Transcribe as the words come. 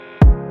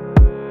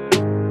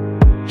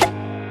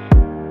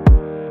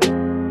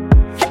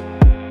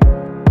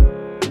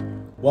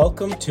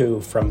Welcome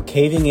to From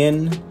Caving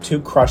In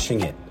to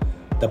Crushing It,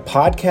 the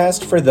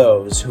podcast for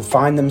those who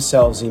find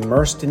themselves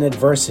immersed in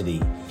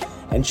adversity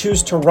and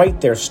choose to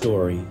write their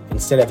story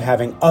instead of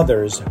having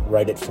others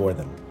write it for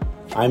them.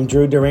 I'm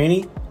Drew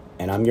Durrani,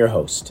 and I'm your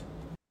host.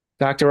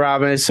 Dr.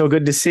 Robyn, it's so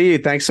good to see you.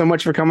 Thanks so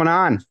much for coming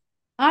on.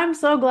 I'm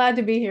so glad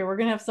to be here. We're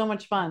going to have so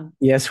much fun.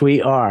 Yes,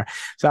 we are.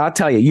 So I'll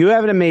tell you, you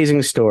have an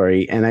amazing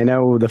story. And I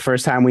know the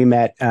first time we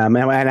met, and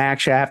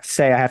actually I have to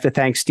say, I have to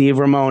thank Steve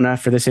Ramona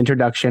for this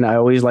introduction. I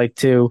always like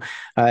to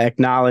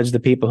acknowledge the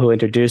people who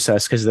introduce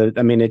us because,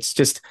 it's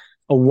just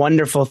a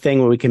wonderful thing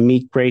where we can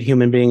meet great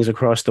human beings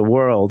across the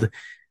world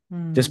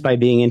just by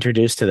being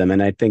introduced to them.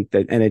 And I think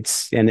that,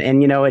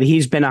 and you know what,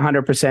 he's been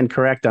 100%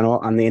 correct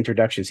on the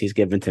introductions he's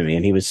given to me.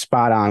 And he was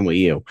spot on with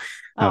you.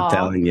 I'm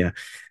telling you.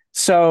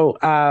 So,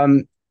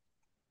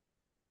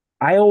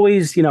 I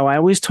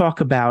always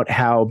talk about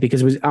how,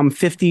 because I'm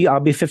 50,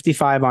 I'll be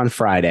 55 on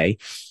Friday.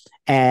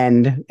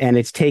 And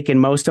it's taken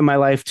most of my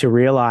life to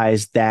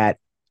realize that,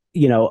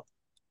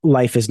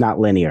 life is not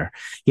linear.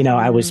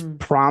 I was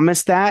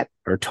promised that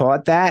or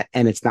taught that,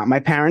 and it's not my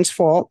parents'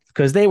 fault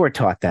because they were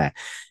taught that.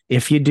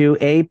 If you do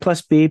A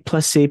plus B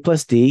plus C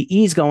plus D,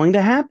 E is going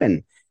to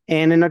happen.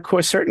 And in, of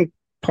course, certain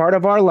part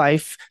of our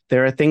life,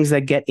 there are things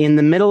that get in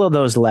the middle of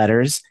those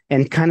letters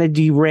and kind of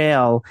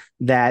derail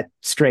that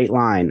straight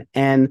line.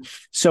 And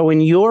so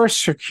in your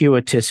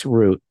circuitous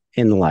route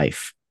in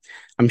life,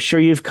 I'm sure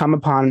you've come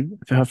upon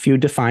a few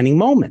defining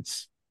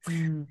moments.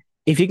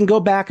 If you can go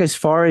back as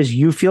far as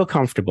you feel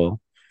comfortable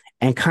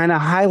and kind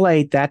of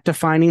highlight that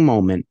defining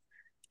moment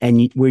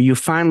and where you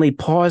finally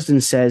paused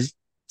and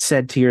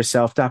said to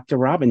yourself, Dr.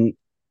 Robyn,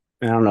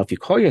 I don't know if you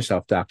call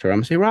yourself doctor, I'm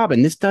going to say,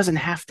 Robyn, this doesn't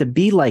have to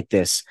be like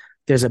this.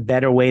 There's a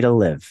better way to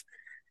live.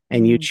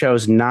 And you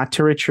chose not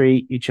to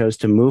retreat. You chose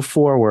to move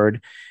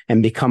forward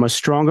and become a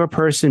stronger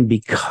person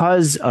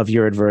because of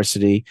your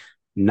adversity,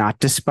 not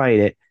despite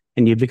it.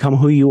 And you become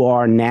who you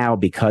are now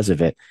because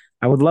of it.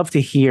 I would love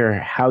to hear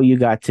how you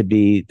got to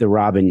be the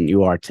Robyn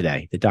you are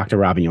today, the Dr.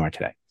 Robyn you are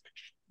today.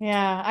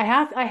 Yeah,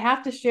 I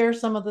have to share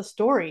some of the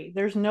story.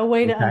 There's no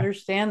way to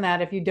understand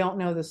that if you don't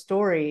know the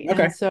story.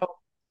 Okay. And so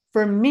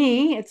for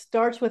me, it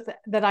starts with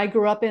that I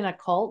grew up in a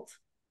cult.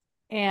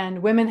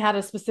 And women had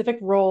a specific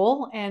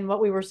role and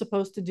what we were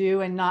supposed to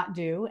do and not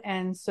do.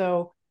 And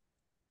so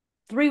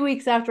 3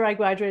 weeks after I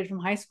graduated from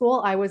high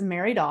school, I was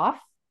married off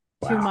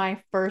to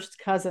my first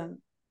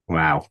cousin.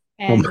 Wow.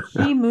 And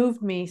he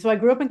moved me. So I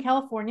grew up in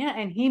California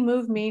and he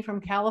moved me from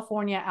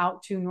California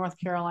out to North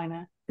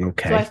Carolina.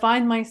 Okay. So I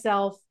find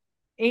myself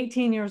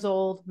 18 years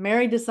old,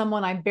 married to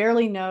someone I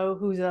barely know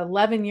who's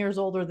 11 years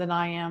older than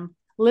I am,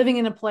 living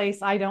in a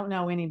place I don't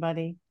know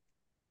anybody.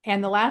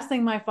 And the last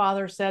thing my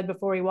father said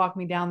before he walked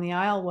me down the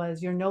aisle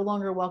was, "You're no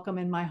longer welcome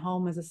in my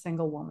home as a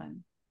single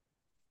woman."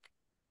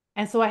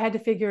 And so I had to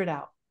figure it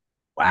out.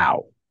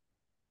 Wow.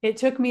 It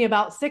took me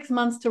about 6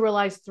 months to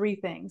realize three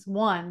things.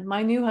 One,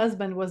 my new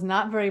husband was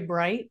not very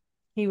bright.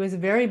 He was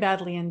very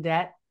badly in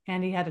debt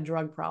and he had a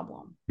drug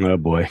problem. Oh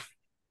boy.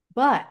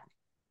 But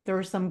there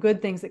were some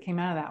good things that came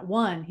out of that.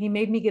 One, he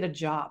made me get a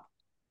job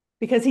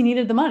because he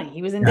needed the money.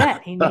 He was in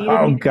debt. He needed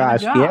me to have a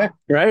job. Yeah.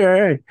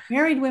 Right.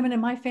 Married women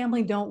in my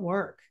family don't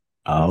work.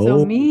 Oh.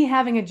 So me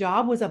having a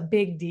job was a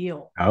big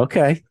deal.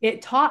 Okay.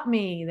 It taught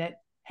me that,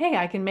 hey,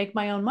 I can make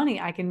my own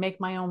money. I can make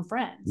my own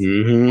friends.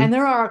 Mm-hmm. And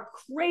there are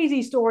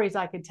crazy stories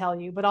I could tell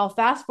you, but I'll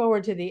fast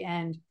forward to the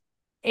end.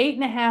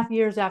 8.5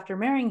 years after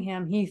marrying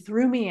him, he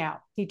threw me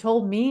out. He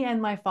told me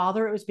and my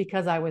father it was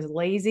because I was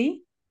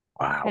lazy.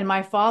 Wow. And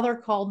my father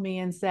called me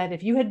and said,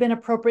 if you had been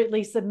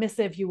appropriately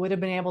submissive, you would have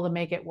been able to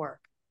make it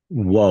work.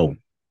 Whoa.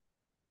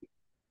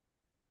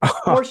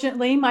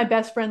 Fortunately, my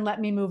best friend let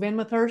me move in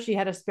with her. She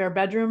had a spare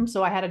bedroom,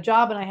 so I had a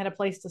job and I had a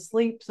place to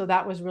sleep. So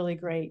that was really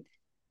great.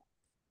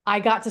 I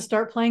got to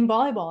start playing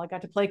volleyball. I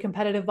got to play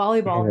competitive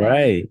volleyball.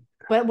 Right.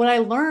 But what I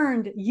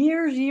learned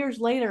years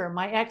later,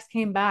 my ex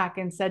came back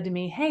and said to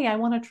me, "Hey, I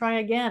want to try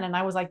again." And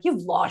I was like,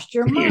 "You've lost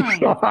your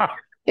mind."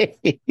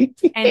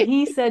 And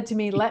he said to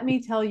me, "Let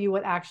me tell you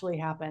what actually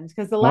happened."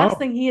 Because the last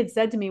thing he had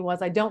said to me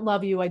was, "I don't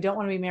love you. I don't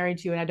want to be married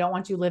to you. And I don't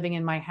want you living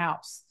in my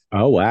house."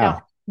 Oh, wow.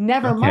 Now,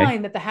 never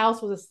mind that the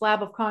house was a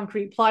slab of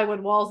concrete, plywood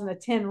walls, and a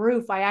tin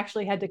roof. I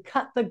actually had to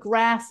cut the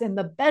grass in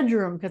the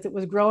bedroom because it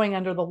was growing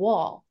under the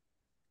wall.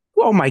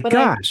 Oh, my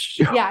gosh.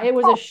 It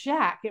was a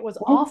shack. It was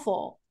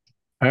awful.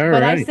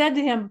 I said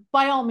to him,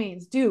 by all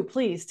means,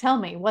 please tell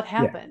me what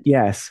happened.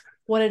 Yeah. Yes.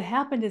 What had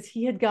happened is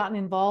he had gotten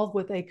involved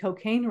with a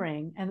cocaine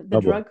ring and the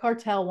drug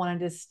cartel wanted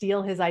to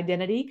steal his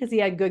identity because he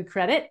had good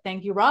credit.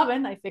 Thank you,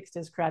 Robyn. I fixed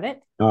his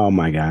credit. Oh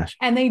my gosh.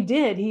 And they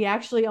did. He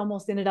actually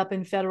almost ended up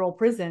in federal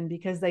prison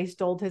because they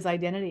stole his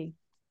identity.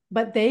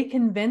 But they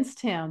convinced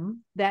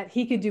him that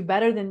he could do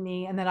better than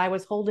me and that I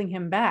was holding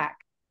him back.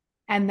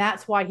 And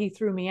that's why he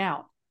threw me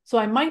out. So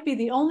I might be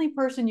the only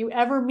person you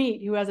ever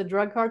meet who has a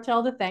drug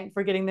cartel to thank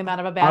for getting them out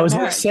of a bad marriage. I was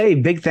going to say,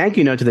 big thank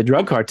you note to the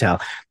drug cartel.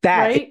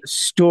 That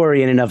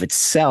story in and of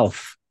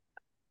itself.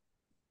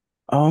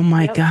 Oh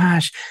my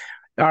gosh.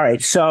 All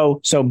right.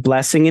 So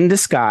blessing in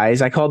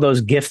disguise. I call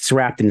those gifts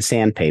wrapped in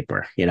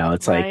sandpaper.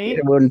 It's like, I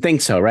Right. wouldn't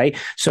think so, right?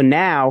 So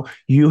now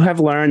you have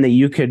learned that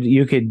you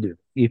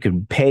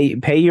could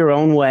pay your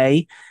own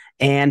way.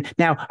 And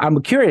now I'm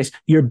curious,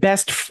 your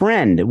best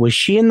friend, was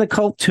she in the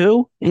cult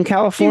too in She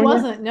California?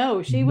 wasn't.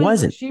 No,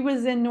 Wasn't. she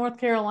was in North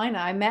Carolina.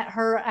 I met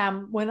her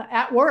when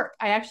at work.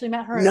 I actually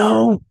met her at work.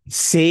 No.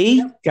 See?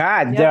 Yep.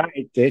 God. All Yep.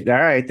 right. All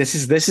right. This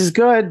is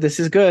good. This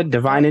is good.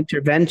 Divine Yep.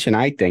 intervention,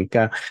 I think.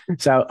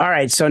 So all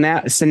right. So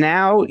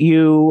now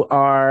you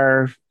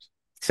are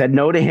said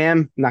no to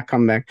him, not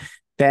coming back.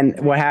 Then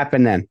what Right.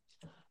 happened then?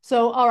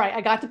 So, all right,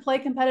 I got to play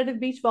competitive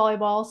beach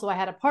volleyball. So I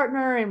had a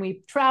partner and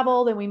we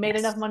traveled and we made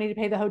enough Yes. money to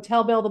pay the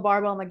hotel bill, the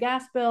bar bill, and the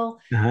gas bill.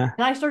 Uh-huh. And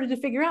I started to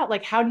figure out,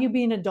 like, how do you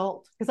be an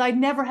adult? Because I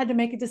never had to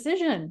make a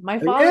decision. My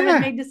father had Yeah.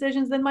 made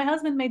decisions, then my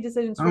husband made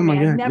decisions Oh for my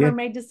me. I God. never Yeah.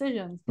 made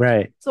decisions.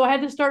 Right. So I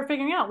had to start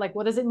figuring out, like,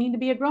 what does it mean to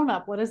be a grown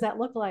up? What does that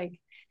look like?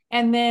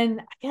 And then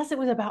I guess it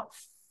was about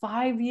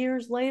 5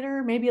 years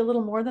later, maybe a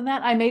little more than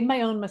that, I made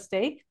my own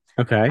mistake.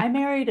 Okay. I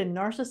married a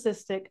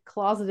narcissistic,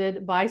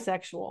 closeted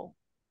bisexual.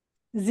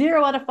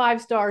 0 out of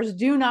 5 stars.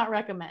 Do not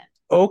recommend.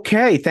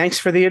 Okay. Thanks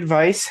for the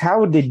advice.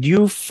 How did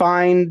you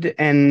find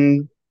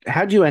and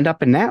how did you end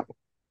up in that?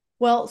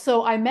 Well,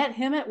 so I met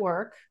him at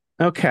work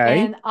Okay.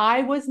 and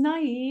I was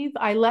naive.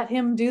 I let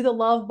him do the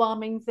love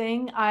bombing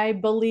thing. I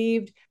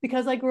believed,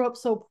 because I grew up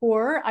so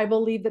poor, I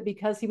believed that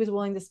because he was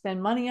willing to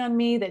spend money on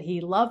me, that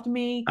he loved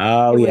me.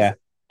 Oh It yeah. was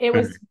it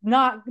was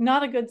not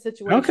a good Okay.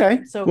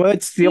 situation. So Well,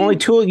 it's the only he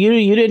tool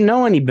you didn't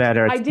know any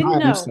better at I the didn't time,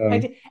 know. I so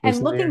did, just and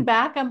looking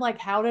back, I'm like,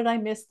 how did I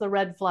miss the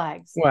red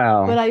flags? But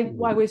well,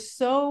 I was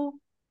so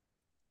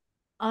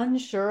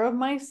unsure of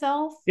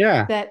myself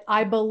yeah, that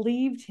I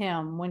believed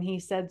him when he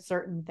said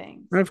certain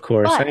things. of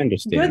course, I But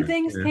understand good that.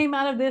 things Yeah. came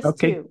out of this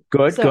Okay, too.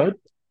 good, So good.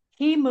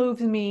 he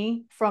moved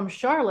me from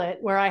Charlotte,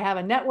 where I have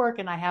a network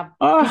and I have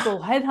Oh,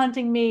 people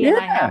headhunting me and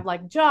I yeah. have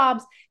like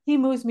jobs. He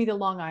moves me to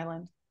Long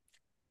Island.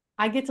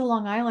 I get to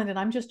Long Island and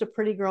I'm just a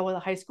pretty girl with a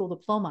high school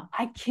diploma.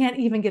 I can't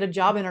even get a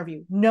job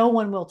interview. No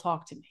one will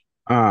talk to me.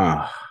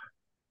 Oh,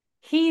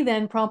 He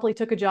then promptly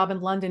took a job in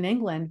London,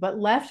 England, but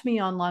left me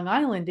on Long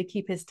Island to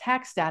keep his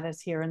tax status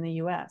here in the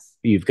US.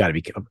 you've got to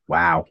be.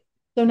 Wow.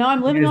 So now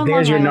I'm living on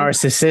There's Long your Island,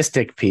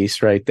 narcissistic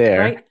piece right there.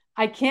 right?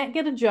 I can't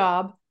get a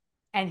job.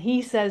 And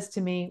he says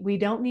to me, we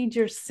don't need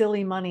your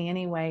silly money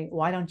anyway.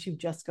 Why don't you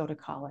just go to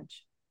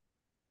college?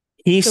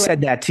 He So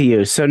said that to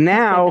you. So he said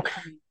now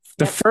that to me.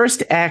 the Yep.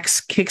 first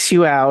X kicks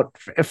you out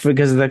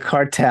because of the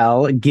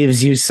cartel,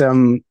 gives you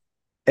some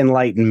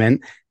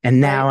enlightenment, and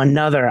now Right.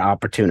 another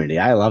opportunity.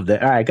 I love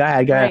that. All right, go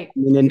ahead. Go ahead. Right. I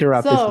didn't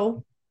interrupt this.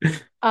 So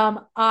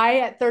I,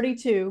 at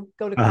 32,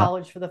 go to Uh-huh.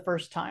 college for the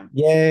first time.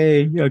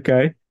 Yay.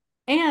 Okay.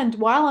 And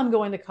while I'm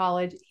going to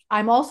college,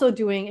 I'm also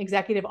doing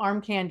executive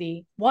arm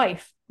candy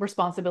wife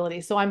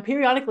responsibilities. So I'm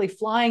periodically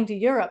flying to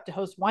Europe to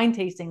host wine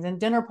tastings and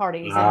dinner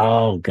parties and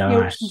Oh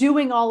gosh.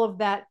 doing all of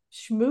that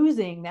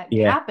schmoozing that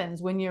Yeah.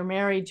 happens when you're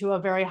married to a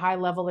very high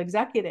level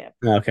executive.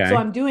 Okay. So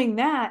I'm doing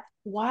that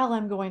while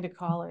I'm going to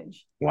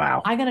college.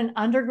 Wow. I got an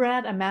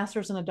undergrad, a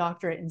master's, and a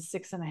doctorate in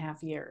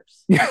 6.5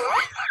 years.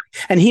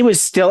 And he was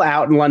still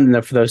out in London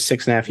for those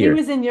 6.5 He years.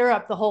 was in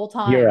Europe the whole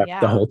time. Europe Yeah.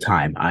 the whole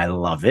time. I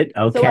love it.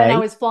 So when Okay. I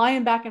was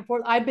flying back and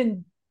forth, I've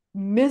been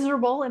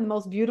miserable in the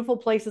most beautiful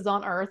places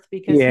on earth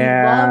because he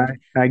Yeah, loved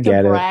I to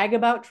get it. brag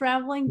about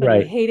traveling, but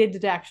Right. he hated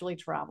to actually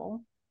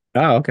travel.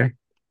 Oh, okay.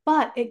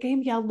 But it gave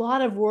me a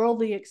lot of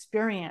worldly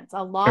experience,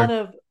 a lot Sure.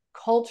 of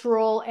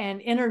cultural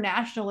and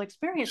international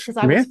experience because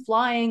I Yeah. was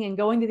flying and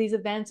going to these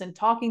events and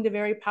talking to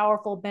very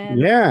powerful men,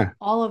 Yeah.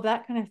 all of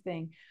that kind of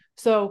thing.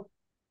 So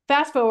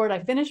fast forward, I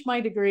finished my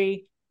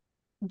degree.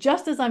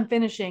 Just as I'm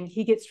finishing,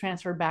 he gets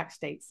transferred back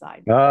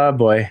stateside. Oh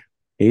boy.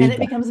 He's And it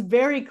becomes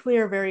very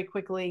clear very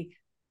quickly,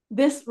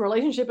 this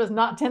relationship is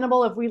not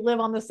tenable if we live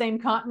on the same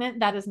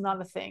continent. That is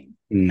not a thing.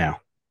 no.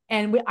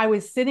 And I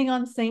was sitting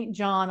on St.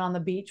 John on the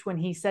beach when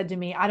he said to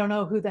me, I don't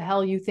know who the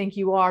hell you think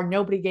you are.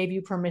 Nobody gave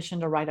you permission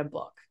to write a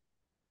book,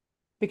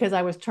 because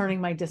I was turning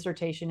my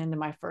dissertation into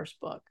my first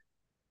book.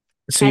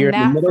 So And you're in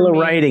the that middle for of me-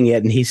 writing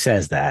it, and he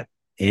says that.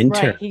 Right.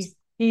 Interesting.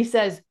 He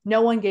says,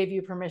 no one gave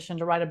you permission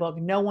to write a book.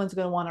 No one's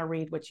going to want to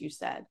read what you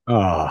said.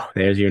 Oh,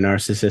 there's your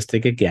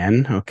narcissistic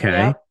again.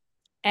 Okay. Yep.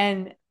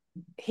 And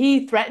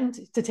he threatened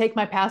to take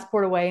my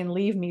passport away and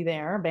leave me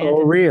there. Oh, abandon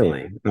me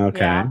really? there. Okay.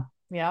 Yeah.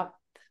 Yeah.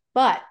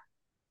 But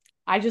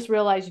I just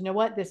realized, you know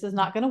what? This is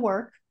not going to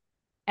work.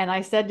 And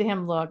I said to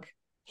him, look,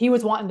 he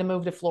was wanting to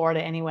move to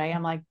Florida anyway.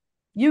 I'm like,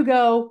 you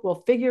go,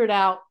 we'll figure it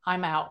out.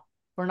 I'm out.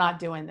 We're not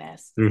doing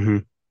this. Mm-hmm.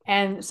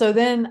 And so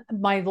then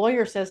my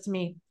lawyer says to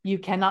me, you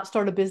cannot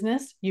start a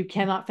business. You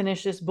cannot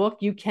finish this book.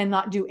 You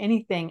cannot do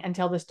anything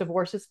until this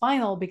divorce is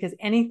final, because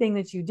anything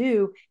that you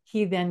do,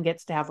 he then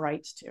gets to have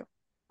rights to.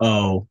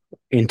 Oh,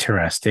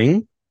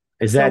 interesting.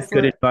 Is So that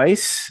good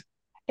advice?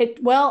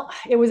 It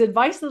was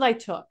advice that I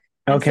took.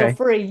 And Okay. so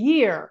for a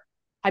year,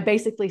 I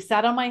basically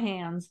sat on my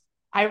hands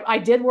I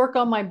did work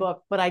on my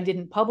book, but I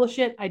didn't publish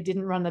it. I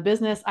didn't run the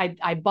business.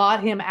 I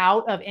bought him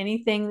out of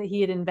anything that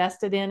he had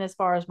invested in as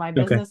far as my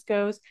Okay. business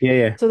goes. Yeah.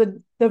 Yeah. So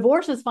the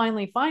divorce is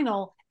finally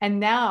final. And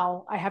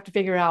now I have to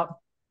figure out,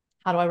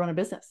 how do I run a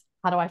business?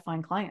 How do I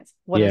find clients?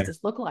 What Yeah. does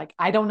this look like?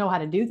 I don't know how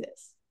to do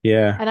this.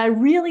 Yeah. And I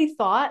really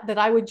thought that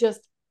I would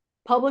just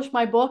publish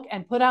my book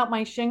and put out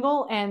my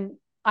shingle and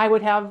I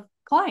would have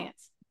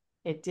clients.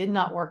 It did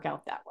not work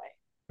out that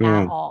way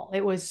at all.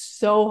 It was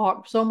so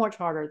hard, so much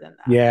harder than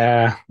that.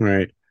 Yeah.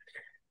 Right.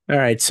 All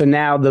right. So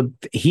now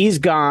he's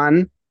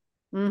gone.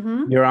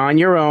 You're on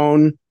your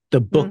own.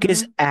 The book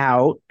is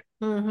out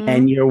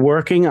and you're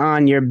working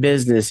on your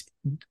business.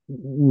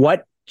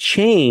 What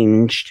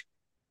changed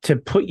to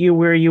put you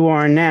where you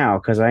are now?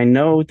 Because I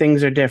know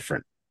things are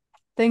different.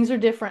 Things are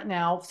different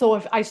now. So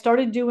if I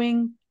started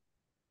doing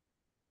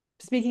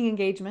speaking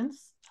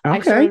engagements, Okay. I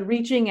started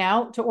reaching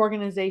out to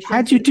organizations.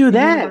 How'd you do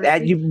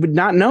that? You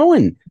not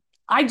knowing?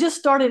 I just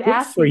started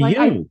asking. For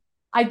you.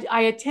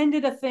 I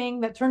attended a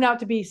thing that turned out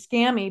to be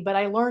scammy, but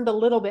I learned a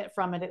little bit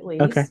from it at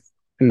least. Okay.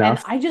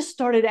 Enough. And I just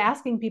started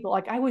asking people,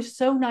 like, I was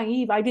so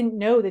naive. I didn't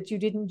know that you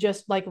didn't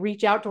just like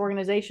reach out to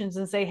organizations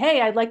and say,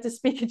 hey, I'd like to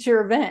speak at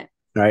your event.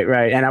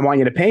 Right. And I want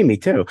you to pay me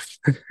too.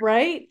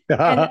 Right. And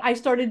I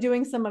started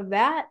doing some of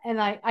that.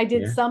 And I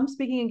did some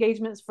speaking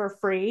engagements for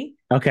free.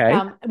 Okay.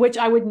 Which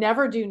I would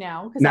never do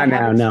now because I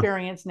have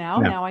experience now.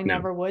 Now I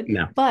never would.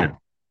 But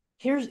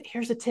here's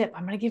a tip.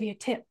 I'm going to give you a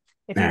tip.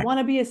 If you want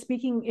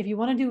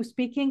to do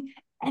speaking,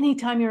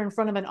 anytime you're in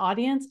front of an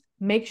audience,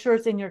 make sure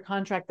it's in your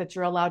contract that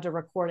you're allowed to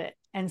record it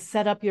and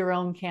set up your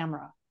own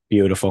camera.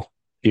 Beautiful.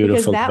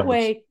 Because that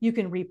way you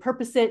can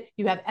repurpose it.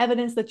 You have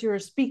evidence that you're a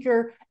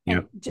speaker.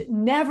 And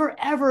never,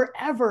 ever,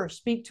 ever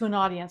speak to an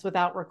audience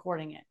without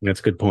recording it.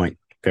 That's a good point.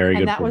 Very good.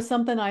 And that was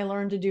something I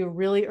learned to do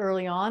really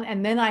early on.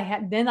 And then I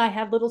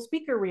had little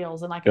speaker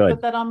reels, and I could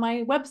put that on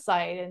my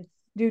website and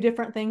do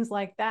different things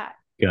like that.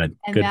 Good.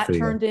 And that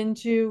turned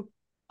into,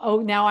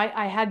 now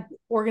I had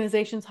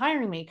organizations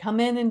hiring me,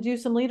 come in and do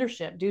some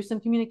leadership, do some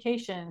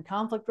communication,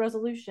 conflict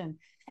resolution.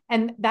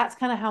 And that's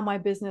kind of how my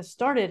business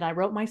started. I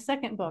wrote my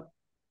second book.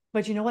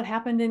 But you know what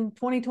happened in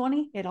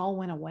 2020? It all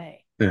went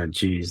away. Oh,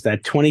 geez.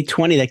 That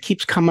 2020, that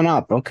keeps coming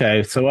up.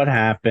 Okay. So what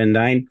happened?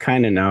 I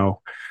kind of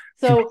know.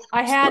 So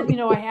I had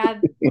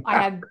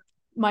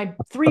my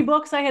 3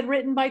 books I had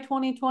written by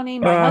 2020.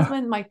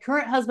 My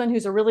current husband,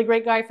 who's a really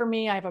great guy for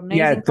me. I have an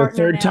amazing partner. The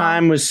third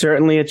time was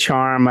certainly a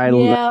charm. I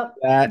love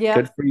that.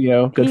 Good for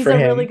you. Good He's for him.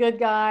 He's a really good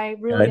guy,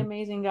 really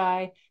amazing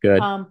guy.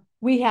 Good.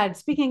 We had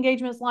speaking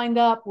engagements lined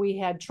up. We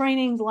had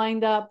trainings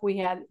lined up. We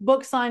had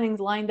book signings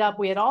lined up.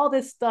 We had all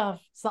this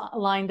stuff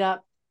lined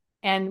up.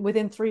 And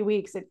within 3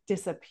 weeks, it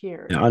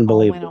disappeared.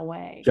 Unbelievable. It all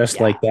went away. Just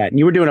like that. And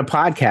you were doing a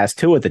podcast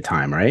too at the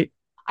time, right?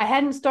 I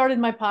hadn't started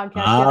my podcast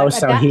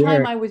yet. At that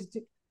time,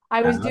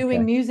 I was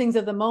doing Musings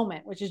of the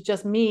Moment, which is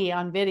just me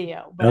on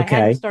video, but I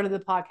hadn't started the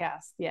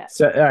podcast yet.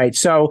 So, all right.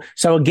 So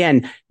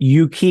again,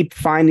 you keep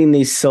finding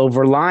these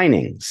silver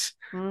linings.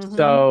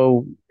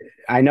 So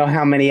I know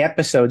how many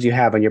episodes you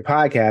have on your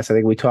podcast. I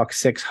think we talked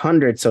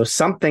 600. So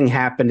something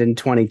happened in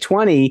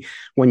 2020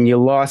 when you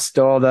lost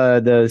all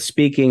the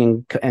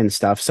speaking and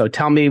stuff. So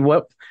tell me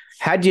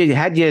how'd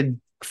you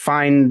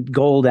find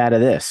gold out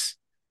of this?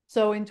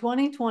 So in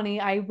 2020,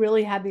 I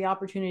really had the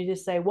opportunity to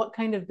say, what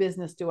kind of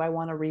business do I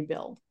want to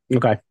rebuild?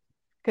 Okay.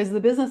 Because the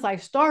business I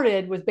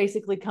started was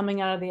basically coming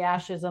out of the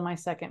ashes of my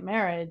second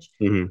marriage.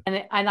 And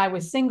I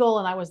was single,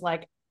 and I was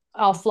like,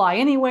 I'll fly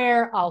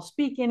anywhere. I'll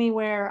speak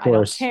anywhere. I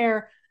don't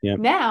care. Yep.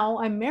 Now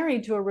I'm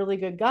married to a really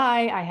good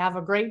guy. I have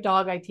a great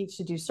dog I teach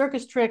to do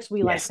circus tricks.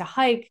 We like to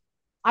hike.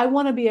 I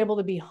want to be able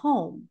to be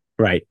home.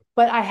 Right.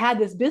 But I had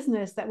this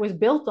business that was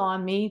built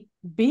on me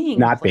being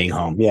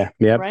home. Yeah.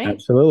 Yeah. Right.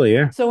 Absolutely.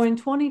 Yeah. So in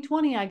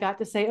 2020, I got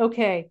to say,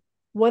 okay,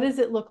 what does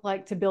it look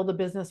like to build a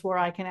business where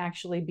I can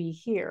actually be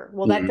here?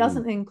 Well, that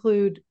doesn't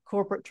include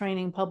corporate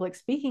training, public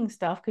speaking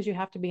stuff, because you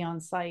have to be on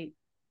site.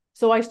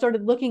 So I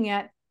started looking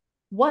at,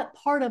 what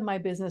part of my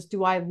business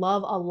do I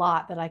love a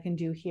lot that I can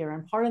do here?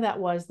 And part of that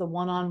was the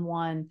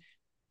one-on-one,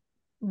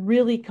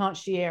 really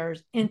concierge,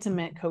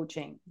 intimate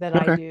coaching that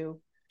I do.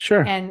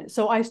 Sure. And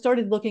so I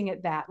started looking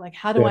at that, like,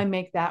 how do I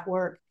make that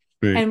work?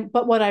 Right.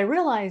 But what I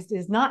realized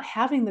is, not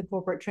having the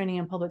corporate training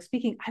and public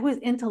speaking, I was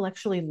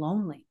intellectually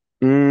lonely.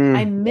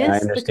 I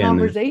missed the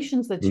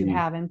conversations that you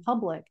have in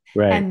public.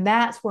 Right. And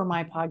that's where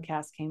my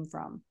podcast came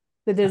from.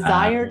 The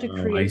desire to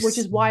create, which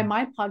is why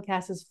my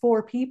podcast is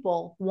 4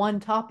 people, 1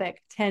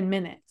 topic, 10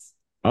 minutes.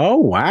 Oh,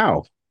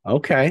 wow.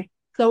 Okay.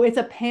 So it's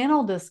a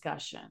panel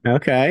discussion.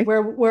 Okay.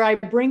 Where I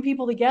bring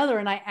people together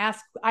and I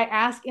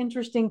ask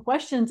interesting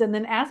questions, and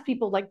then ask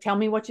people, like, tell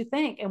me what you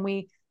think. And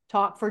we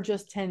talk for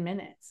just 10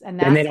 minutes. And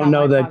they don't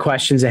know the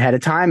questions ahead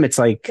of time. It's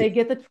like they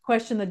get the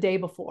question the day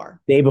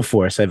before. So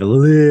I have a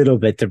little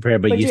bit to prepare,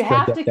 but you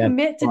have to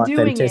commit to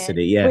doing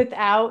it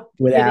without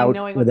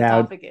knowing what the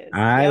topic is.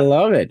 I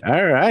love it.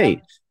 All right.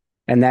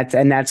 Yep.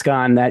 And that's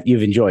gone, that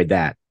you've enjoyed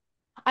that.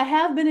 I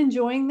have been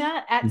enjoying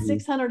that. At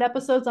 600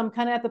 episodes, I'm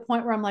kind of at the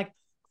point where I'm like,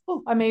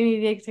 I may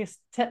need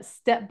to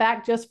step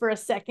back just for a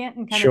second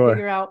and kind of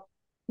figure out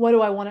what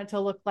do I want it to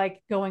look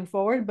like going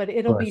forward? But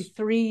it'll be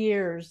 3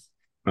 years.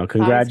 Well, It's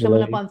coming up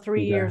congratulations. on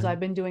 3 years. I've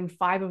been doing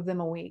 5 of them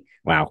a week.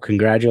 Wow.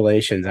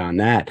 Congratulations on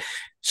that.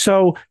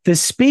 So the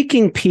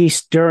speaking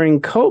piece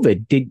during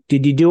COVID,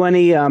 did you do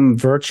any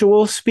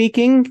virtual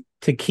speaking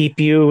to keep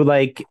you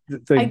like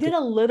I did a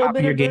little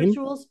bit of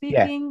virtual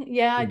speaking.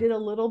 Yeah, I did a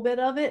little bit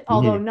of it,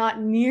 although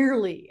not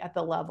nearly at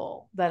the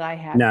level that I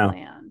had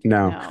planned.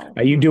 No.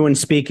 Are you doing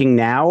speaking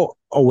now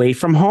away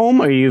from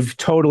home, or you've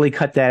totally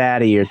cut that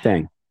out of your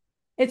thing?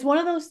 It's one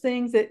of those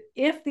things that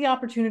if the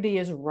opportunity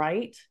is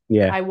right,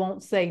 I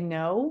won't say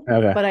no.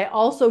 Okay. But I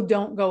also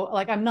don't go,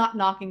 like, I'm not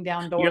knocking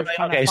down doors.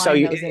 Okay, so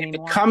it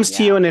comes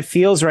to you and it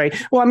feels right.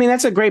 Well, I mean,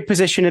 that's a great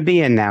position to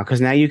be in now,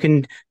 because now you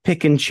can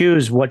pick and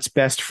choose what's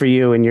best for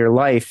you in your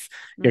life,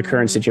 your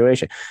current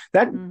situation.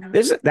 That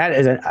is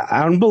an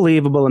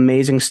unbelievable,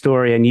 amazing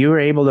story, and you were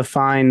able to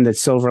find the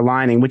silver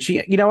lining. Which,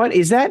 you know what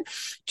is that?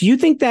 Do you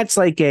think that's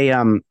like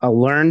a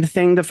learned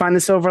thing to find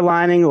the silver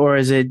lining, or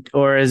is it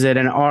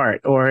an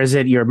art, or is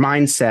it your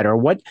mindset, or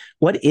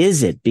what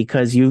is it?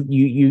 Because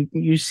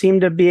you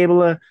seem to be able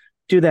to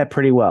do that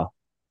pretty well.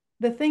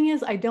 The thing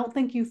is, I don't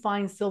think you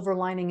find silver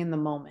lining in the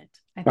moment.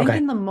 I think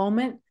in the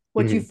moment,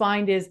 what you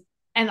find is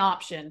an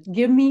option.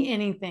 Give me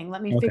anything.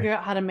 Let me figure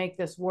out how to make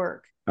this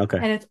work. Okay.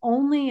 And it's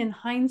only in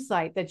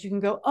hindsight that you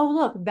can go, oh,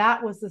 look,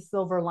 that was the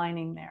silver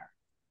lining there.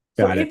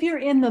 So if you're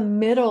in the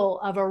middle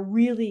of a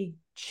really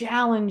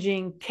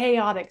challenging,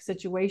 chaotic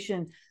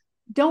situation,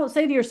 don't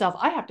say to yourself,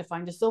 I have to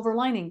find a silver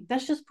lining.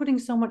 That's just putting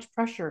so much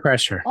pressure.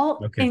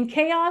 In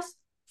chaos,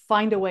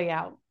 find a way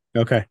out.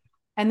 Okay.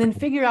 And then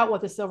figure out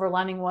what the silver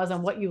lining was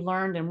and what you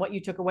learned and what you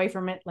took away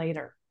from it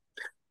later.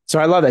 So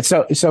I love that.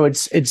 So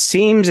it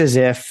seems as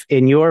if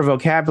in your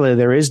vocabulary,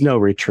 there is no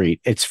retreat.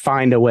 It's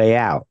find a way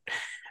out.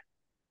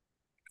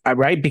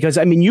 Right? Because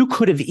I mean, you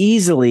could have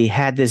easily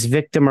had this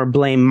victim or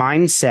blame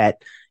mindset,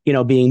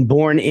 being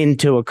born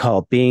into a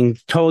cult, being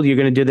told you're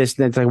going to do this.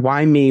 And it's like,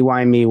 why me?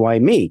 Why me? Why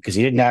me? Because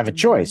you didn't have a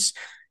choice.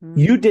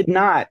 You did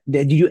not.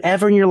 Did you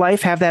ever in your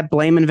life have that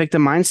blame and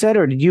victim mindset,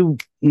 or did you?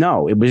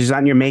 No, it was just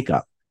on your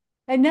makeup.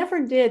 I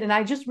never did. And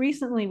I just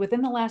recently,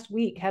 within the last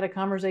week, had a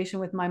conversation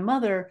with my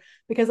mother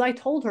because I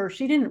told her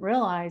she didn't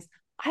realize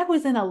I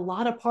was in a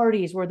lot of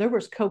parties where there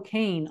was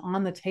cocaine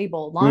on the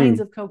table, lines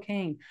of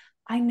cocaine.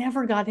 I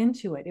never got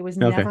into it. It was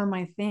never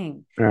my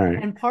thing.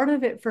 Right. And part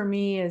of it for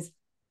me is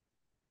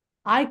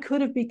I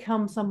could have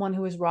become someone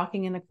who was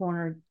rocking in the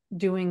corner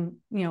doing,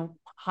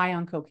 high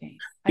on cocaine.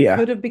 I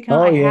could have become,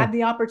 I had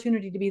the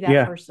opportunity to be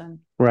that person.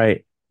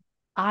 Right.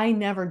 I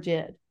never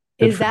did.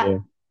 Good for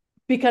you.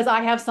 Because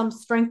I have some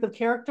strength of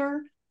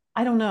character?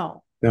 I don't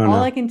know.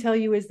 All I can tell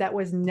you is that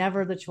was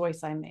never the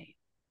choice I made.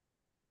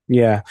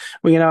 Yeah.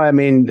 Well, I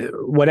mean,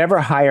 whatever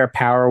higher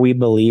power we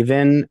believe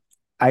in,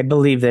 I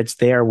believe that's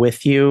there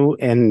with you,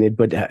 and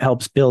it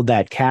helps build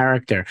that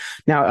character.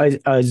 Now,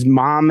 is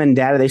mom and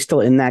dad, are they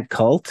still in that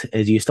cult?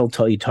 You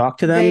talk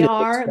to them?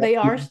 They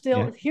are still.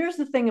 Yeah. Here's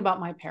the thing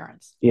about my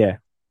parents. Yeah.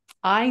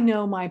 I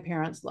know my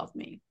parents love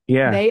me.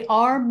 Yeah. They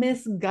are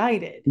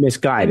misguided.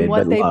 In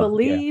what they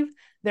believe. Yeah.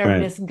 They're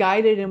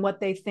misguided in what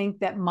they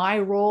think that my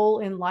role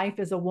in life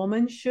as a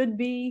woman should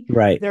be.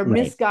 Right. They're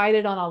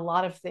misguided on a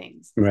lot of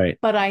things. Right.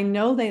 But I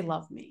know they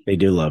love me. They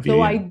do love you.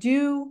 So I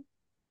do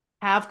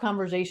have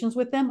conversations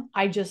with them.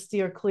 I just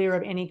steer clear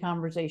of any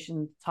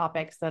conversation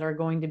topics that are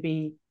going to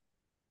be,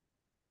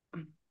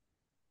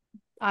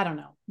 I don't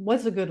know.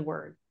 What's a good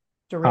word?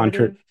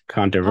 Derivative?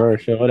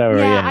 Controversial, whatever.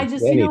 Yeah, I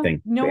just,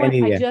 anything.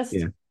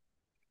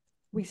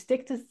 We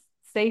stick to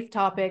safe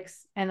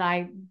topics, and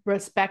I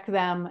respect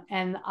them,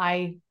 and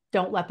I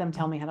don't let them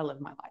tell me how to live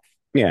my life.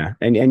 Yeah.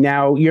 And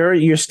now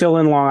you're still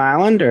in Long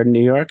Island or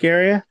New York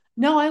area?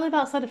 No, I live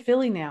outside of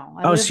Philly now.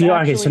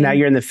 So now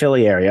you're in the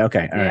Philly area.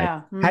 Okay. All right.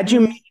 Mm-hmm. How'd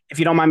you meet, if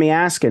you don't mind me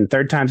asking,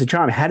 third time's a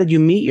charm, how did you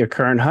meet your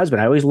current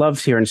husband? I always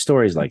love hearing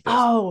stories like this.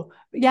 Oh,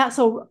 yeah.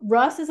 So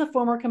Russ is a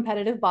former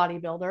competitive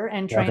bodybuilder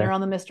and trainer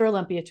on the Mr.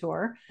 Olympia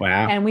tour.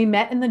 Wow. And we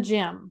met in the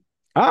gym.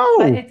 Oh.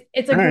 But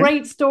it's a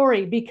great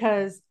story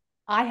because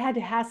I had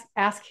to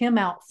ask him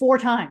out 4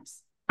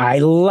 times. I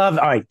love.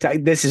 All right.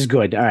 This is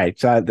good. All right.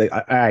 So,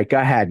 all right, go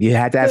ahead. You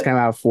had to ask him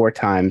out 4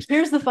 times.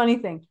 Here's the funny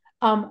thing.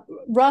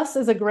 Russ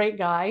is a great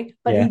guy,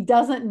 but he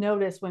doesn't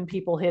notice when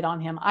people hit on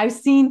him. I've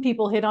seen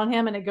people hit on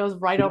him and it goes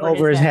right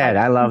over his head.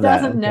 I love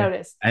that. Doesn't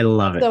notice. I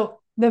love it. So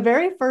the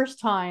very first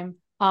time,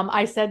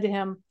 I said to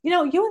him,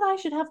 you and I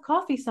should have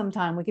coffee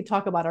sometime. We could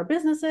talk about our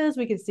businesses.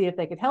 We could see if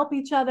they could help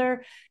each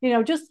other,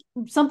 just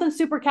something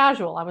super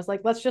casual. I was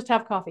like, let's just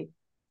have coffee.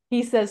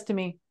 He says to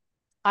me,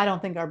 I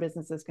don't think our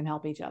businesses can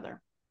help each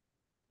other.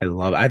 I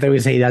love it. I thought he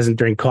would say he doesn't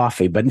drink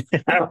coffee, but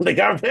I don't think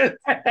our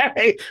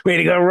way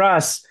to go,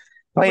 Russ.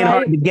 Playing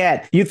hard to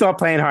get. You thought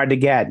playing hard to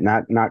get,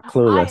 not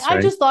clueless. I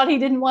just thought he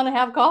didn't want to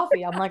have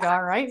coffee. I'm like,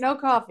 all right, no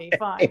coffee,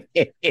 fine.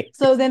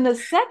 So then the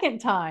second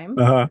time,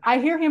 I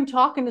hear him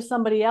talking to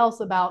somebody else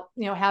about,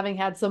 having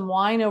had some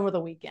wine over the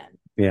weekend.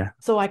 Yeah.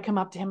 So I come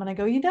up to him and I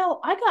go,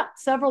 I got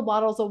several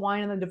bottles of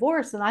wine in the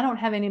divorce and I don't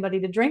have anybody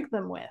to drink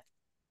them with.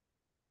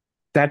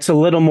 That's a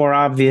little more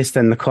obvious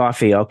than the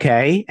coffee,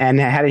 okay? And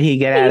how did he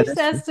get out He of this?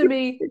 says to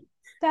me,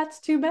 "That's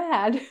too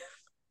bad."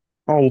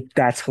 Oh,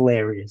 that's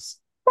hilarious.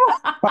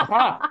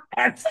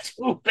 That's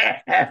too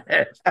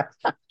bad.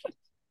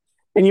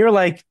 And you're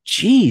like,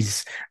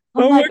 geez.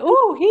 I'm like,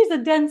 "Oh, he's a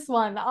dense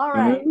one. All I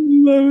right."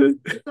 love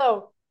it.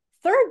 So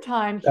third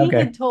time, he Okay.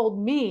 had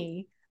told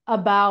me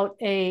about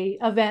a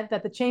event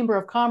that the Chamber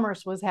of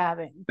Commerce was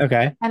having.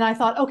 Okay. And I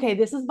thought, okay,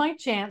 this is my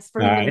chance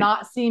for All him to right.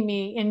 not see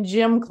me in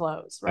gym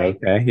clothes, right?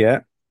 Okay.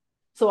 Yeah.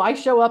 So I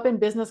show up in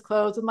business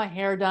clothes with my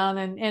hair done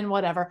and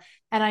whatever.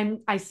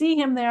 And I see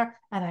him there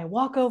and I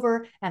walk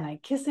over and I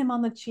kiss him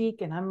on the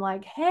cheek and I'm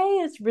like, "Hey,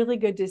 it's really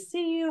good to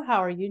see you.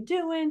 How are you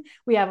doing?"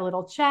 We have a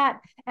little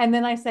chat. And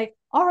then I say,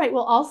 "All right,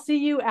 well, I'll see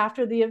you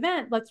after the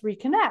event. Let's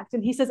reconnect."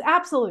 And he says,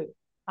 "Absolutely."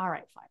 All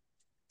right, fine.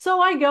 So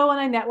I go and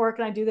I network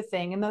and I do the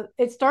thing and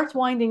it starts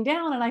winding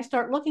down and I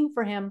start looking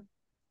for him.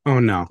 Oh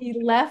no. He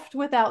left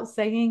without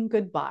saying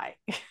goodbye.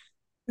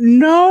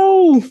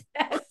 No.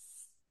 Yes.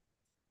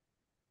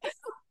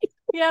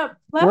 Yep.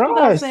 Left without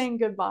Russ. saying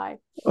goodbye.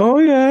 Oh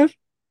yeah.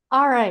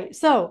 All right.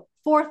 So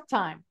fourth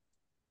time,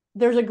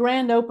 there's a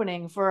grand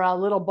opening for a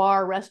little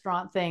bar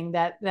restaurant thing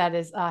that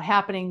is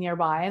happening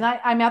nearby. And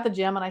I'm at the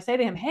gym and I say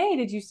to him, "Hey,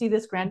 did you see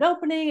this grand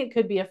opening? It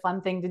could be a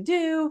fun thing to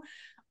do,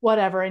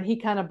 whatever." And he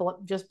kind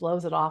of just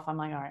blows it off. I'm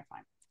like, "All right,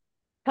 fine."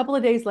 A couple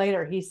of days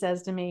later, he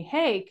says to me,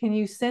 "Hey, can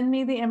you send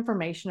me the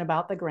information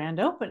about the grand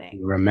opening?"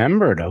 You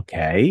remembered.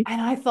 Okay. And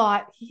I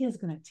thought, he is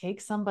going to take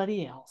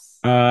somebody else.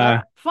 Uh.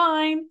 But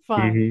fine,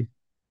 fine. Mhm.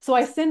 So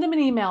I send him an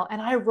email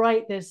and I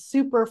write this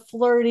super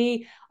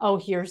flirty, "Oh,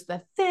 here's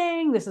the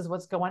thing. This is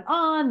what's going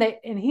on."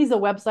 And he's a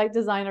website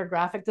designer,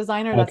 graphic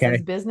designer. That's Okay.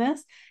 his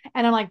business.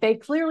 And I'm like, they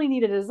clearly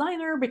need a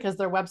designer because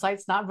their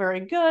website's not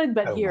very good,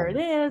 but here it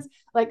is.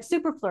 Like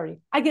super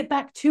flirty. I get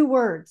back 2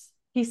 words.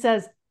 He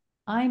says,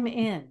 "I'm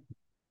in."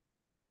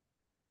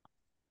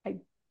 I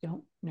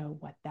don't know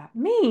what that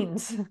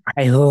means.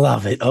 I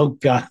love it. Oh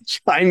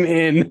gosh, I'm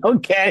in.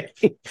 Okay.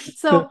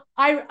 So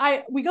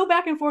we go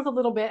back and forth a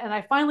little bit and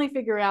I finally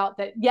figure out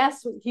that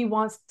yes, he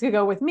wants to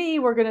go with me.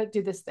 We're going to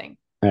do this thing.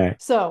 All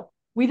right. So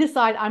we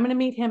decide I'm going to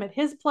meet him at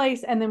his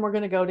place and then we're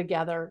going to go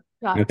together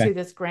Okay. to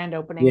this grand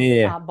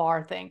opening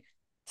bar thing.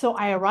 So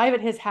I arrive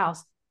at his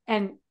house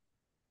and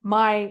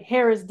my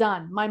hair is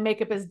done. My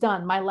makeup is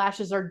done. My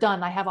lashes are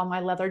done. I have on my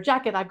leather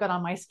jacket. I've got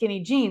on my skinny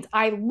jeans.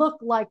 I look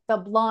like the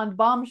blonde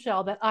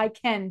bombshell that I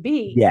can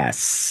be.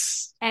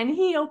 Yes. And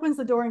he opens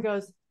the door and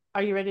goes,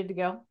 "Are you ready to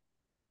go?"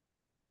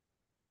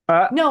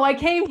 Uh, No, I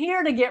came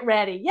here to get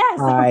ready. Yes,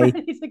 I'm I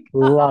ready to go.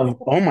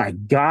 love. Oh my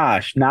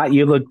gosh! Not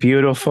you look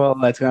beautiful.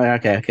 Let's go.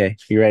 Okay. Okay.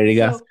 You ready to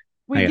go? So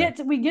we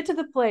get to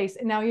the place,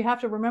 and now you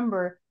have to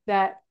remember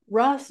that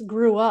Russ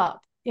grew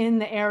up in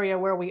the area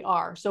where we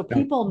are, so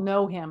people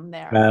know him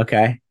there.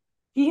 Okay.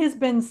 He has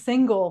been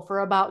single for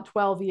about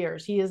 12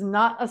 years. He is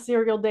not a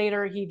serial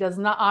dater. He does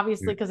not,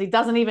 obviously, because he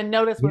doesn't even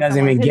notice He when doesn't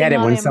someone's even get hitting it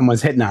on when him.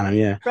 someone's hitting on him.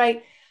 Yeah.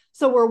 Right.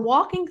 So we're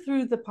walking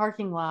through the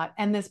parking lot,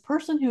 and this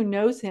person who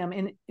knows him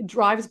and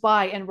drives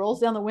by and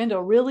rolls down the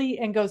window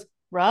and goes,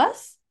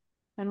 "Russ?"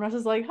 And Russ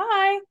is like,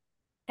 "Hi,"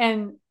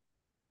 and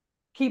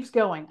keeps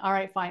going. All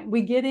right, fine.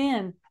 We get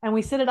in and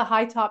we sit at a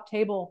high top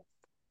table.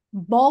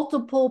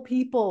 Multiple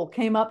people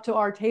came up to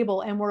our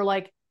table and were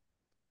like,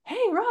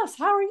 "Hey, Russ,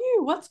 how are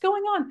you? What's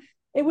going on?"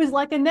 It was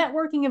like a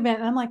networking event.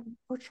 And I'm like,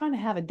 we're trying to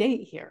have a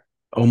date here.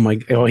 Oh my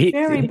God. Oh,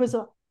 very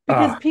bizarre.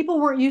 Because people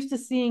weren't used to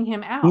seeing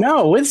him out.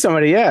 No, with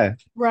somebody, yeah.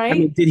 Right. I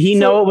mean, did he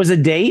know it was a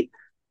date?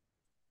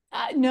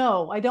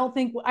 No, I don't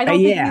think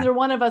either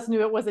one of us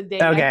knew it was a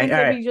date. Okay, I think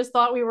that we just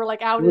thought we were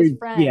like out as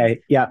friends. Yeah,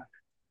 yeah.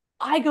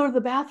 I go to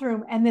the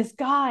bathroom and this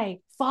guy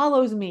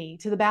follows me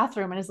to the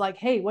bathroom and is like,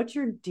 "Hey, what's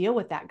your deal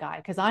with that guy?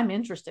 Because I'm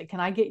interested. Can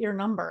I get your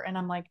number?" And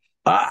I'm like,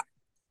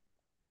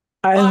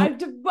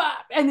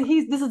 and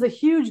this is a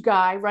huge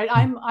guy, right?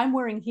 I'm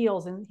wearing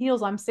heels, and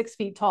heels, I'm 6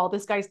 feet tall.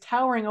 This guy's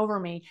towering over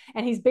me,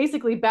 and he's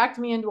basically backed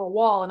me into a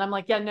wall. And I'm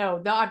like, "Yeah,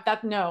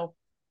 no.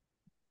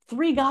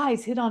 3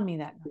 guys hit on me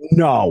that night."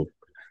 No.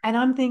 And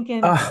I'm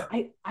thinking,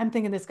 I'm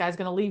thinking this guy's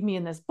going to leave me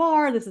in this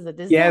bar. This is a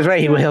disaster. Yeah, that's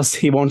right.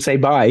 He won't say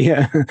bye.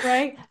 Yeah.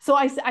 Right. So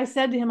I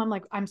said to him, I'm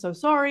like, "I'm so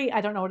sorry.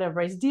 I don't know what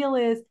everybody's deal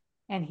is."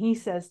 And he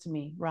says to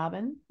me,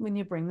 "Robyn, when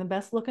you bring the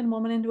best looking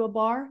woman into a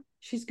bar,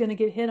 she's going to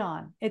get hit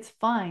on. It's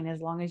fine as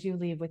long as you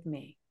leave with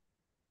me."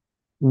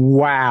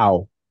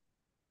 Wow.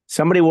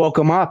 Somebody woke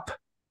him up.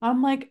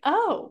 I'm like,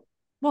 "Oh,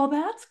 well,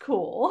 that's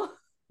cool."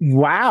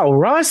 Wow,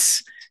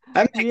 Russ.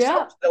 That makes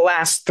up the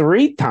last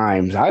 3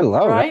 times. I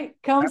love it. Right.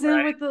 Comes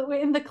in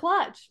in the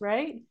clutch,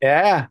 right?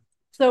 Yeah.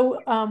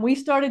 So we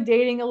started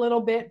dating a little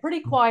bit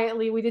pretty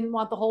quietly. We didn't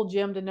want the whole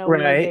gym to know we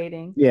were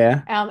dating.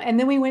 Yeah. And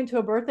then we went to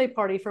a birthday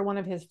party for one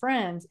of his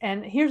friends.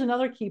 And here's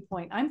another key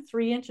point. I'm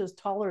 3 inches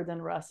taller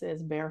than Russ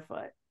is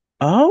barefoot.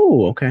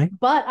 Oh, okay.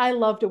 But I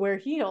love to wear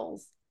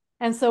heels.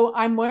 And so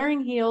I'm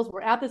wearing heels.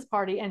 We're at this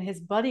party and his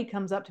buddy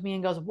comes up to me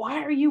and goes,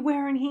 "Why are you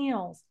wearing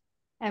heels?"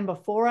 And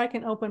before I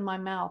can open my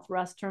mouth,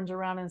 Russ turns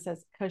around and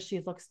says, "Because she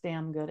looks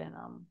damn good in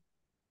them."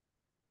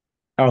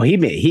 Oh,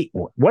 he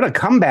what a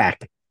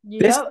comeback.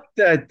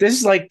 Yep. This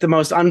is like the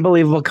most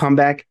unbelievable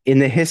comeback in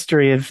the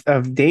history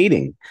of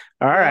dating.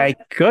 All right,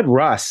 Yep. good,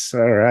 Russ.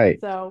 All right.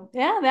 So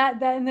yeah,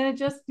 that and then it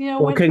just,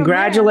 Well, went from there.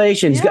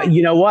 congratulations. Yeah.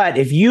 You know what?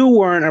 If you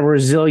weren't a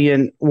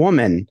resilient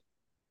woman,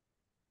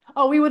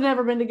 Oh, we would have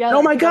never been oh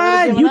together my because I would have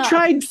God, given you up.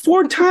 tried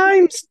 4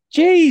 times.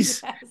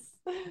 Jeez.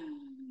 Yes.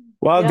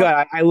 Well, good.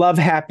 Yep. I love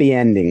happy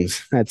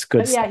endings. That's good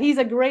But yeah, stuff. he's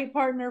a great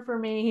partner for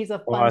me. He's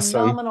a Awesome.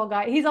 phenomenal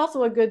guy. He's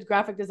also a good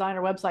graphic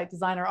designer, website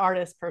designer,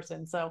 artist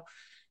person. So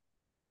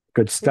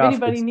Good if stuff.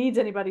 anybody needs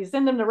anybody,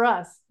 send him to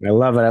Russ. I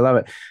love it. I love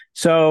it.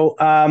 So,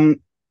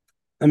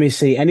 let me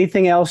see.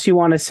 Anything else you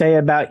want to say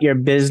about your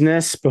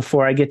business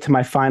before I get to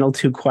my final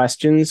 2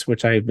 questions,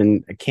 which I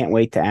can't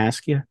wait to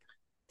ask you?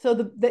 So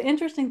the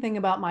interesting thing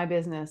about my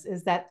business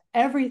is that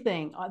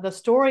everything, the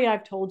story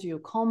I've told you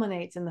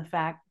culminates in the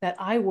fact that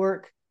I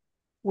work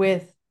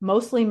with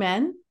mostly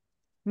men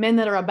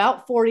that are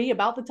about 40,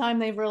 about the time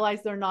they've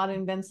realized they're not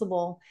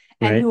invincible,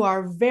 and Right. who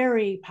are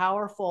very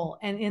powerful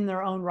and in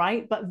their own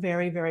right, but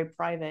very, very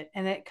private.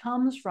 And it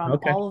comes from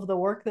Okay. all of the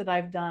work that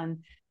I've done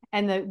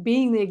and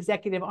being the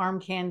executive arm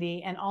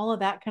candy and all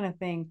of that kind of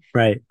thing.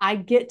 Right. I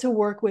get to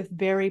work with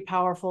very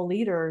powerful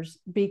leaders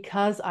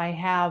because I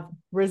have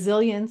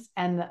resilience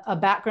and a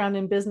background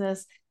in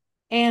business,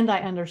 and I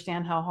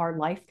understand how hard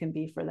life can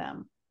be for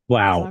them. So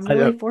Wow. I'm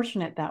really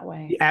fortunate that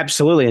way.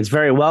 Absolutely. It's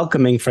very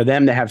welcoming for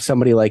them to have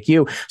somebody like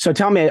you. So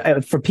tell me,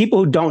 for people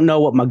who don't know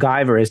what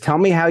MacGyver is, tell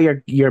me how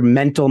you're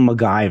mental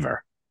MacGyver.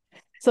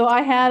 So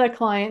I had a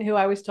client who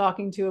I was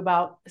talking to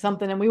about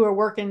something, and we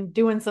were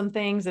doing some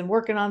things and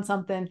working on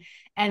something.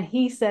 And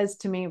he says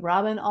to me,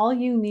 Robyn, all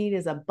you need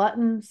is a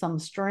button, some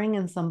string,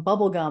 and some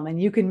bubble gum,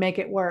 and you can make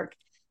it work.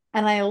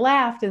 And I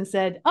laughed and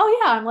said, oh,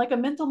 yeah, I'm like a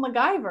mental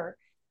MacGyver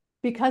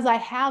because I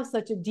have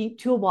such a deep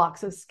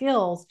toolbox of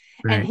skills.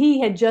 And Right. he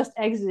had just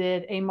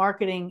exited a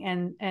marketing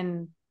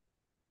and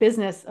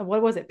business,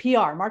 what was it?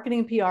 PR, marketing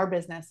and PR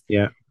business.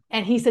 Yeah.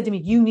 And he said to me,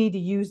 you need to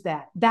use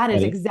that. That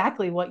is Right.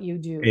 exactly what you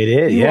do. It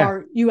is. Yeah.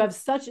 You have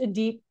such a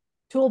deep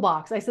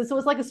toolbox. I said, so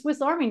it's like a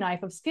Swiss Army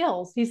knife of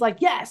skills. He's like,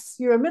 yes,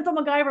 you're a mental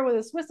MacGyver with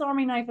a Swiss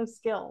Army knife of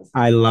skills.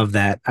 I love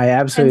that. I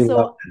And absolutely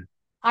love so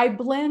I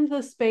blend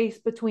the space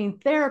between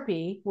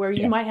therapy, where that.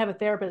 you Yeah. might have a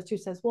therapist who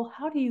says, well,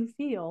 how do you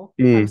feel?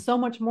 I'm Mm, so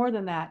much more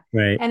than that.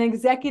 right. And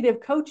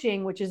executive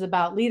coaching, which is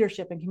about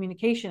leadership and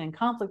communication and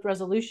conflict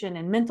resolution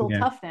and mental Yeah.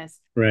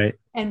 toughness. Right.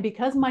 And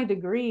because my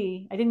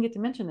degree, I didn't get to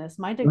mention this,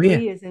 my Oh, yeah.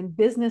 degree is in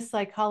business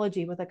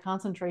psychology with a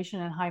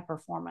concentration in high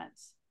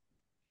performance.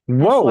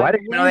 And so Whoa. I I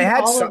didn't know they blend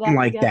had all of something that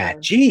like that.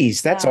 together.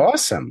 Geez, that's Yeah.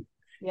 awesome.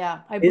 Yeah.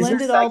 I blend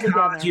Business it all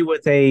psychology together.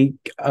 with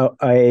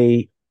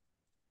a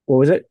what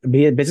was it?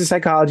 Be a business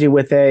psychology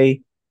with a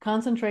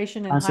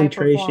Concentration in high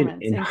concentration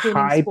performance, in including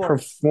high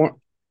sports.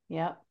 perform.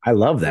 Yep. I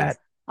love So that.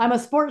 I'm a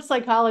sports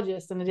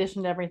psychologist in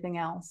addition to everything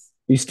else.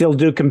 You still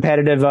do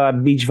competitive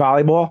beach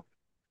volleyball?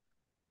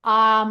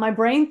 My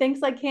brain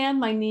thinks I can.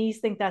 My knees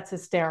think that's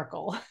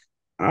hysterical.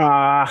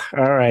 Ah,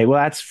 all right. Well,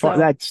 that's fun.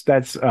 So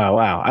That's oh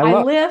wow.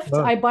 I lift,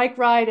 Love. I bike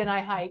ride, and I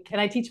hike, and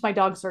I teach my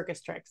dog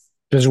circus tricks.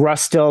 Does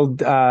Russ still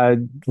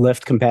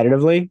lift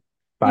competitively?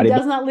 He Bodybuilding?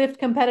 does not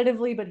lift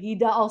competitively, but he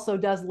also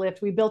does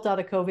lift. We built out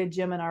a COVID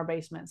gym in our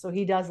basement, so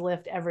he does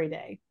lift every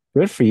day.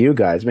 Good for you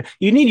guys, man.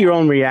 You need your Yeah.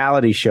 own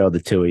reality show, the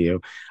two of you.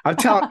 I'm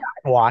telling you,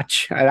 I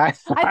watch. I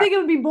think it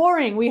would be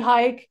boring. We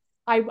hike,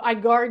 I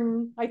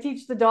garden, I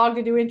teach the dog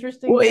to do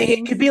interesting Well, it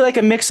could things. be like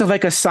a mix of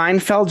like a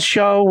Seinfeld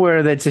show where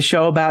it's a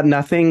show about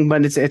nothing,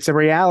 but it's a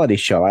reality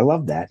show. I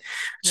love that.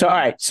 So, all Yeah.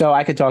 right. So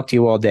I could talk to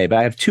you all day, but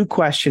I have 2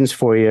 questions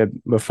for you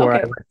before I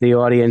Okay. let the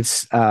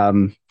audience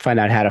find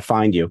out how to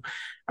find you.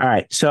 All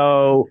right.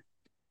 So,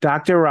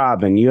 Dr.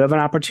 Robyn, you have an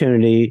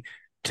opportunity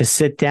to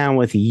sit down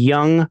with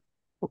young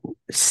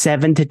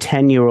 7 to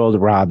 10-year-old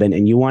Robyn,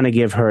 and you want to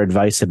give her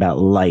advice about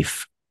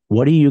life.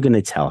 What are you going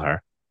to tell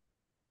her?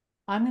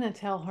 I'm going to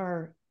tell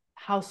her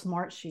how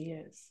smart she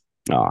is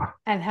Oh,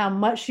 and how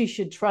much she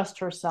should trust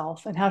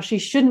herself and how she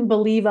shouldn't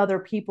believe other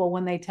people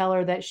when they tell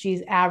her that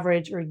she's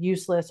average or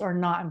useless or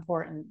not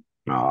important.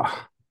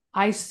 oh,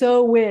 I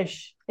so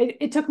wish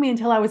it took me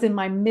until I was in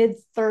my mid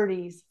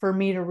 30s for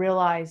me to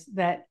realize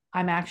that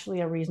I'm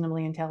actually a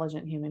reasonably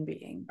intelligent human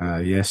being.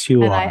 yes,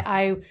 you And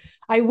are.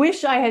 I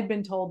wish I had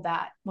been told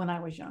that when I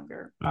was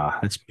younger. Oh,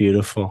 that's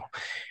beautiful.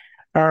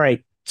 All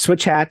right,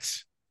 switch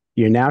hats.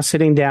 You're now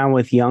sitting down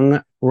with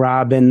young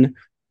Robyn,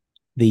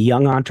 the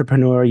young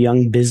entrepreneur,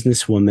 young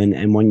businesswoman.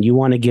 And when you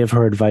want to give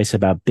her advice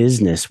about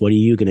business, what are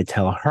you going to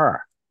tell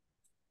her?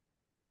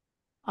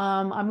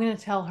 I'm going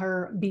to tell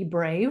her be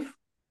brave,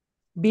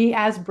 be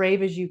as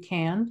brave as you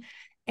can,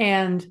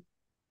 and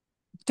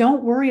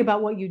don't worry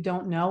about what you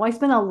don't know. I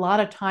spent a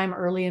lot of time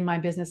early in my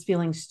business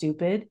feeling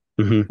stupid.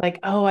 Mm-hmm. Like,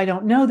 oh, I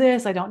don't know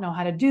this. I don't know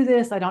how to do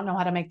this. I don't know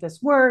how to make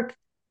this work.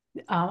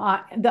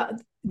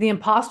 The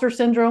imposter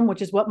syndrome,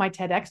 which is what my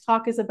TEDx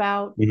talk is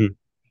about. Mm-hmm.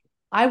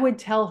 I would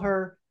tell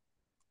her,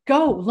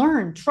 go,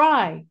 learn,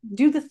 try,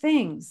 do the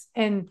things.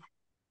 And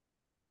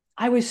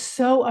I was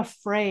so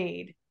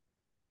afraid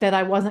that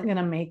I wasn't going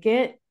to make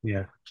it,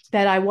 Yeah.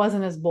 that I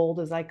wasn't as bold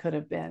as I could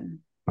have been.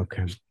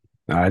 Okay.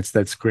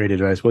 That's great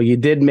advice. Well, you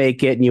did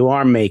make it and you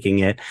are making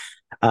it.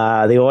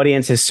 The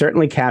audience has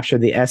certainly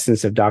captured the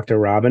essence of Dr.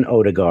 Robyn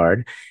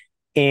Odegaard.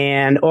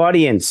 And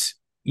audience,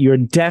 you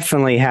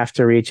definitely have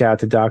to reach out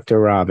to Dr.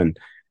 Robyn.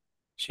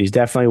 She's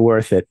definitely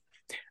worth it.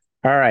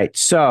 All right.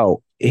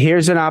 So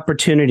here's an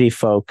opportunity,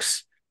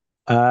 folks.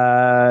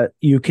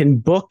 You can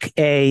book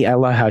I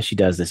love how she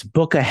does this,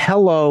 book a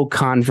hello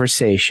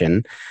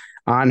conversation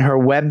on her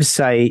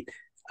website,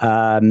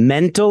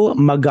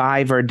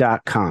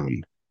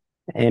 mentalmacgyver.com.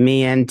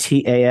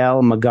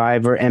 MENTAL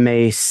MacGyver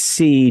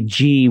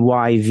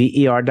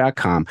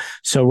MACGYVER.com.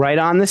 So right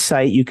on the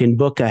site, you can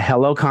book a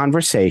hello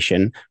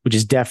conversation, which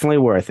is definitely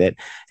worth it.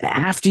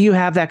 After you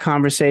have that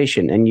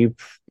conversation and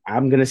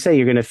I'm going to say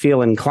you're going to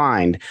feel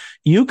inclined,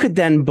 you could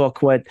then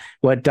book what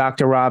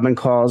Dr. Robyn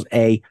calls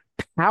a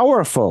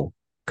powerful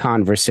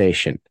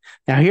conversation.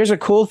 Now, here's a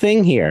cool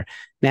thing here.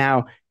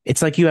 Now,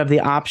 it's like you have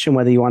the option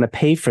whether you want to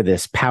pay for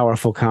this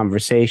powerful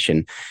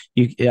conversation.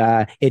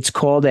 It's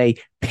called a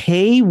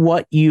pay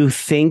what you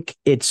think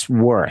it's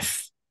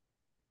worth.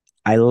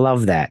 I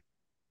love that.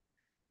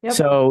 Yep.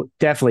 So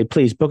definitely,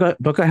 please book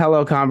a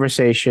hello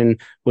conversation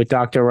with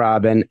Dr.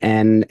 Robyn,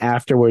 and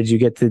afterwards you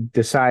get to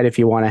decide if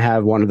you want to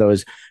have one of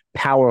those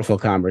powerful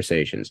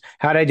conversations.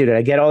 How did I do? Did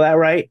I get all that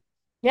right?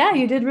 Yeah,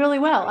 you did really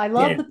well. I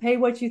love the pay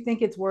what you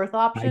think it's worth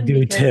option. I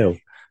do too.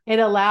 It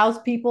allows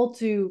people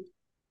to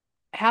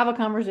have a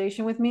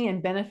conversation with me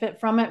and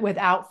benefit from it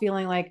without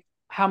feeling like,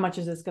 how much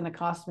is this going to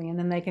cost me? And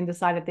then they can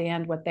decide at the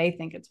end what they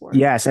think it's worth.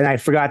 Yes. And I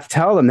forgot to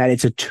tell them that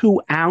it's a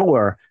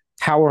 2-hour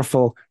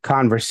powerful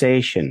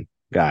conversation,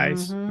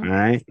 guys. Mm-hmm. All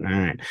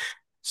right.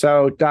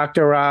 So,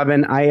 Dr.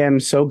 Robyn, I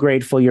am so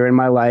grateful you're in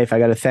my life. I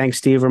got to thank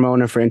Steve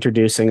Ramona for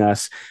introducing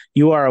us.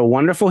 You are a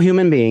wonderful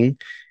human being.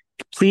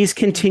 Please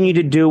continue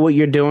to do what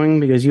you're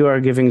doing because you are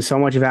giving so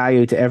much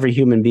value to every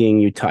human being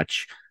you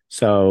touch.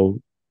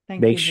 So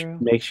make sure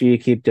you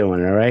keep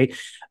doing it. All right.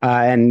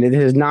 And this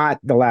is not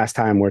the last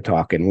time we're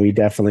talking. We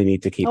definitely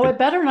need to keep it. It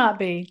better not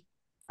be.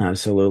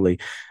 Absolutely.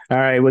 All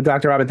right. Well,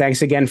 Dr. Robyn,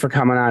 thanks again for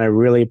coming on. I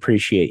really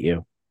appreciate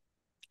you.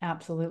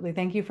 Absolutely.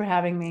 Thank you for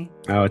having me.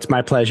 Oh, it's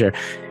my pleasure.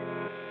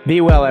 Be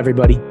well,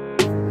 everybody.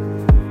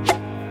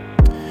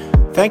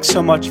 Thanks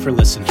so much for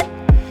listening.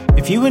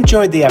 If you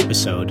enjoyed the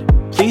episode,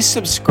 please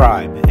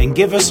subscribe and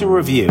give us a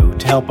review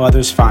to help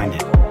others find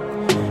it.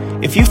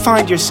 If you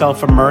find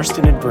yourself immersed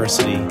in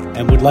adversity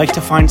and would like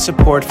to find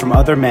support from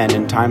other men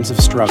in times of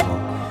struggle,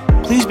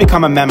 please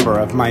become a member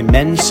of my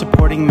Men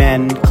Supporting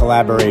Men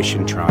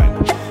collaboration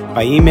tribe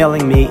by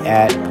emailing me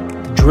at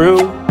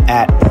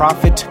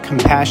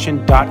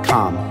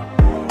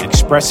drew@profitcompassion.com,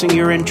 expressing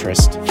your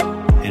interest,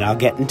 and I'll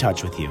get in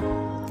touch with you.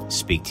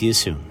 Speak to you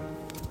soon.